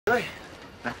Hey.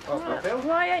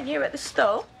 Why aren't you at the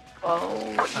store?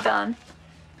 Oh, what you done?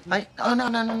 Mate? Oh, no,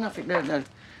 nothing. No,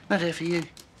 there for you.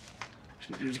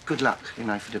 Good luck, you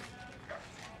know, for the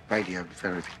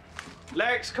radiotherapy.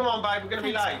 Lex, come on, babe, we're going to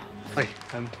be late. Hey,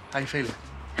 how you feeling?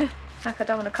 Like I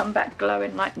don't want to come back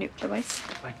glowing like nuclear waste.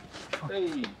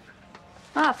 Hey.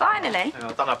 Ah, finally.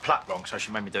 I've done her plaque wrong, so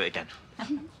she made me do it again.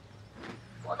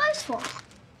 What are those for?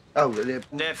 Oh,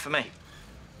 They're for me.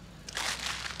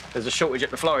 There's a shortage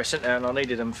at the florist, isn't there, and I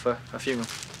needed them for a funeral.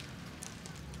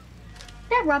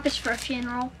 They're rubbish for a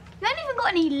funeral. You ain't even got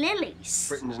any lilies.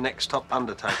 Britain's next top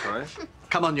undertaker, eh?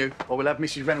 Come on, you, or we'll have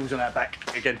Mrs. Reynolds on our back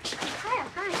again. Okay.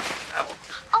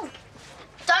 Oh,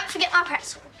 don't forget my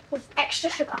pretzel with extra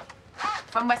sugar.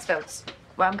 From Westfields,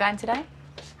 where I'm going today.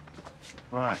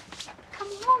 Right. Come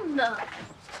on, though.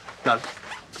 No.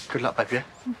 Good luck, babe, yeah?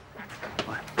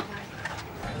 Right.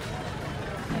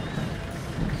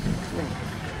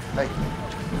 Hey.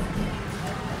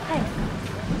 Hey.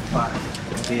 Right.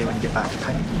 I'll be here when you get back,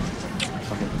 okay?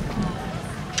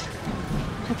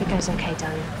 Hope it goes okay,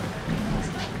 darling.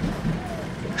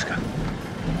 Let's go.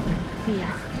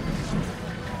 Yeah.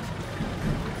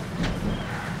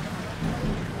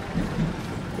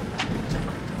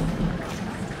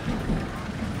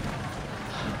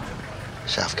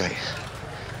 Southgate,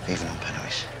 even on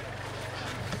penalties.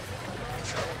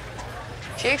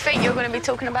 Do you think you're going to be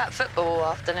talking about football all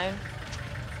afternoon?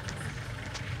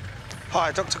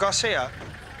 Hi, Dr. Garcia.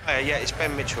 Yeah, it's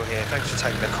Ben Mitchell here. Thanks for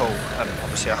taking the call.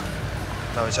 Obviously, I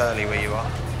know it's early where you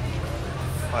are.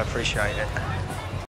 I appreciate it.